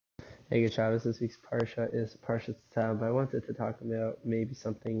Hey, good Shabbos. This week's Parsha is Parsha Tzav. I wanted to talk about maybe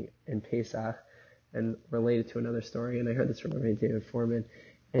something in Pesach and related to another story, and I heard this from Rabbi David Foreman.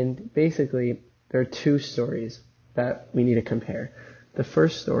 And basically, there are two stories that we need to compare. The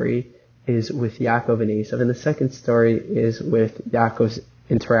first story is with Yaakov and Esav, and the second story is with Yaakov's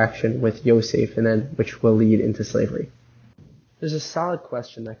interaction with Yosef, and then which will lead into slavery. There's a solid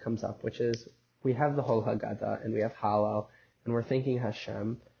question that comes up, which is, we have the whole Haggadah, and we have Hallel, and we're thanking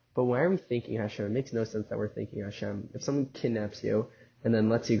Hashem. But why are we thanking Hashem? It makes no sense that we're thanking Hashem. If someone kidnaps you and then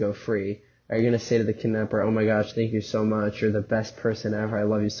lets you go free, are you going to say to the kidnapper, oh my gosh, thank you so much, you're the best person ever, I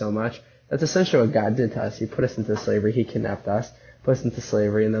love you so much? That's essentially what God did to us. He put us into slavery, He kidnapped us, put us into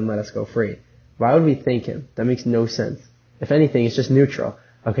slavery, and then let us go free. Why would we thank Him? That makes no sense. If anything, it's just neutral.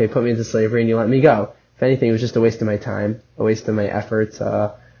 Okay, put me into slavery and you let me go. If anything, it was just a waste of my time, a waste of my efforts,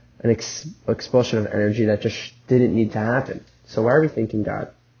 an expulsion of energy that just didn't need to happen. So why are we thanking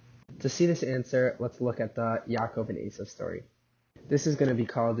God? To see this answer, let's look at the Yaakov and Esav story. This is going to be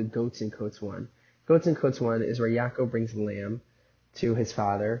called the Goats in Coats 1. Goats in Coats 1 is where Yaakov brings lamb to his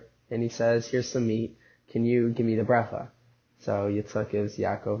father, and he says, here's some meat, can you give me the bracha? So Yitzchak gives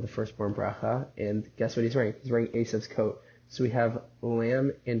Yaakov the firstborn bracha, and guess what he's wearing? He's wearing Esav's coat. So we have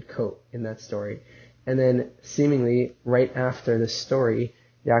lamb and coat in that story. And then seemingly right after the story,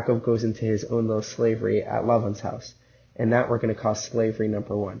 Yaakov goes into his own little slavery at Lavan's house. And that we're going to call slavery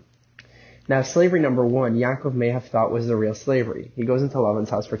number 1. Now, slavery number 1, Yaakov may have thought was the real slavery. He goes into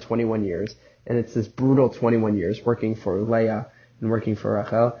Lavan's house for 21 years, and it's this brutal 21 years, working for Leah and working for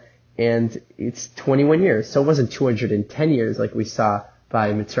Rachel, and it's 21 years. So it wasn't 210 years like we saw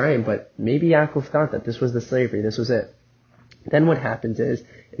by Mitzrayim, but maybe Yaakov thought that this was the slavery, this was it. Then what happens is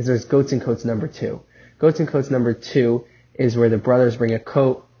there's Goats in Coats number 2. Goats in Coats number 2 is where the brothers bring a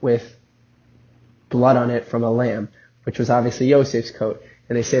coat with blood on it from a lamb, which was obviously Yosef's coat.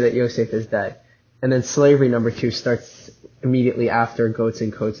 And they say that Yosef is dead. And then slavery number 2 starts immediately after Goats in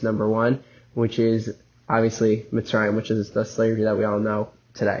Coats number 1, which is obviously Mitzrayim, which is the slavery that we all know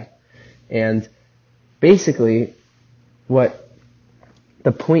today. And basically, what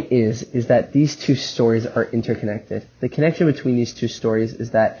the point is that these two stories are interconnected. The connection between these two stories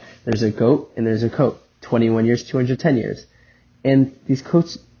is that there's a goat and there's a coat. 21 years, 210 years. And these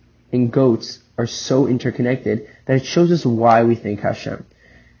coats and goats are so interconnected that it shows us why we thank Hashem.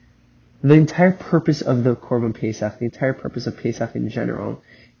 The entire purpose of the Korban Pesach, the entire purpose of Pesach in general,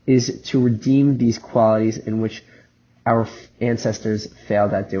 is to redeem these qualities in which our ancestors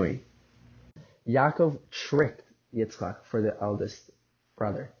failed at doing. Yaakov tricked Yitzchak for the eldest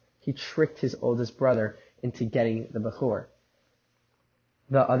brother. He tricked his oldest brother into getting the Bechor.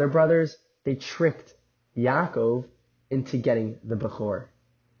 The other brothers, they tricked Yaakov into getting the Bechor.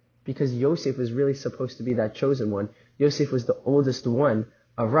 Because Yosef was really supposed to be that chosen one. Yosef was the oldest one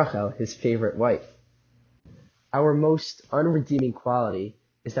of Rachel, his favorite wife. Our most unredeeming quality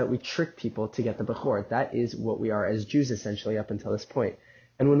is that we trick people to get the Bechor. That is what we are as Jews essentially up until this point.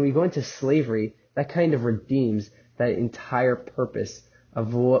 And when we go into slavery, that kind of redeems that entire purpose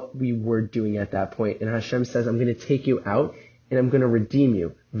of what we were doing at that point. And Hashem says, I'm going to take you out and I'm going to redeem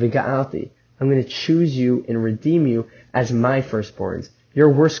you. V'ga'alti. I'm going to choose you and redeem you as my firstborns. Your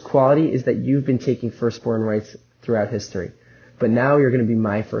worst quality is that you've been taking firstborn rights throughout history. But now you're going to be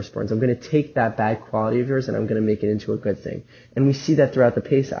my firstborns. I'm going to take that bad quality of yours and I'm going to make it into a good thing. And we see that throughout the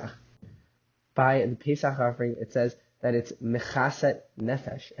Pesach. By the Pesach offering, it says that it's mechaset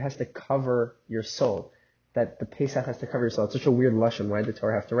nefesh. It has to cover your soul. That the Pesach has to cover your soul. It's such a weird lashon. Why did the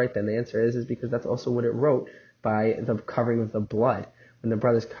Torah have to write that? And the answer is because that's also what it wrote by the covering of the blood. When the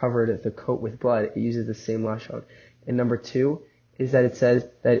brothers covered the coat with blood, it uses the same lashon. And number 2 is that it says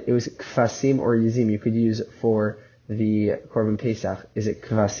that it was kvasim or yizim you could use for the Korban Pesach. Is it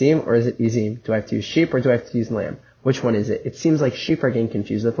kvasim or is it yizim? Do I have to use sheep or do I have to use lamb? Which one is it? It seems like sheep are getting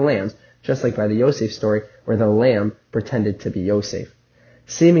confused with lambs, just like by the Yosef story where the lamb pretended to be Yosef.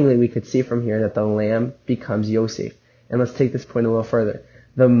 Seemingly we could see from here that the lamb becomes Yosef. And let's take this point a little further.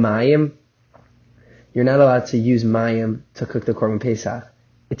 The mayim, you're not allowed to use mayim to cook the Korban Pesach.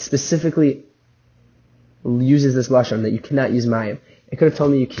 It specifically uses this lashon that you cannot use mayim. It could have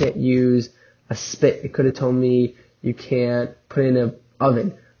told me you can't use a spit. It could have told me you can't put it in an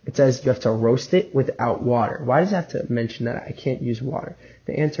oven. It says you have to roast it without water. Why does it have to mention that I can't use water?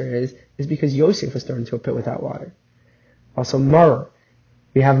 The answer is because Yosef was thrown into a pit without water. Also, maror.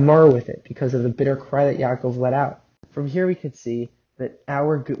 We have maror with it because of the bitter cry that Yaakov let out. From here we could see that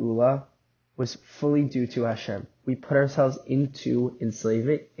our geula was fully due to Hashem. We put ourselves into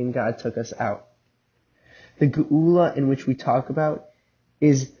enslavement and God took us out. The geula in which we talk about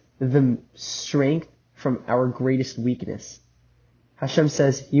is the strength from our greatest weakness. Hashem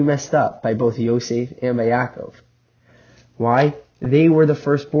says, you messed up by both Yosef and by Yaakov. Why? They were the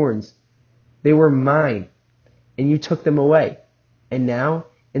firstborns. They were mine. And you took them away. And now,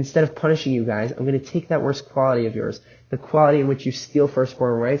 instead of punishing you guys, I'm going to take that worst quality of yours, the quality in which you steal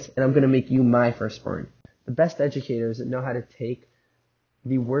firstborn rights, and I'm going to make you my firstborn. The best educators know how to take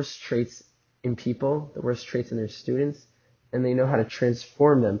the worst traits in people, the worst traits in their students, and they know how to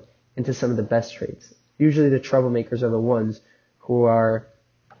transform them into some of the best traits. Usually the troublemakers are the ones who are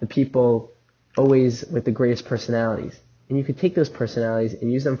the people always with the greatest personalities. And you could take those personalities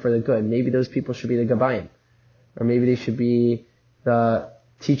and use them for the good. Maybe those people should be the Gabayim. Or maybe they should be the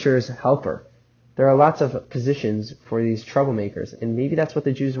teacher's helper. There are lots of positions for these troublemakers, and maybe that's what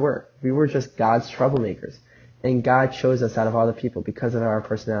the Jews were. We were just God's troublemakers. And God chose us out of all the people because of our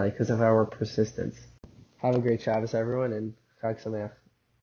personality, because of our persistence. Have a great Shabbos, everyone, and Chag Sameach.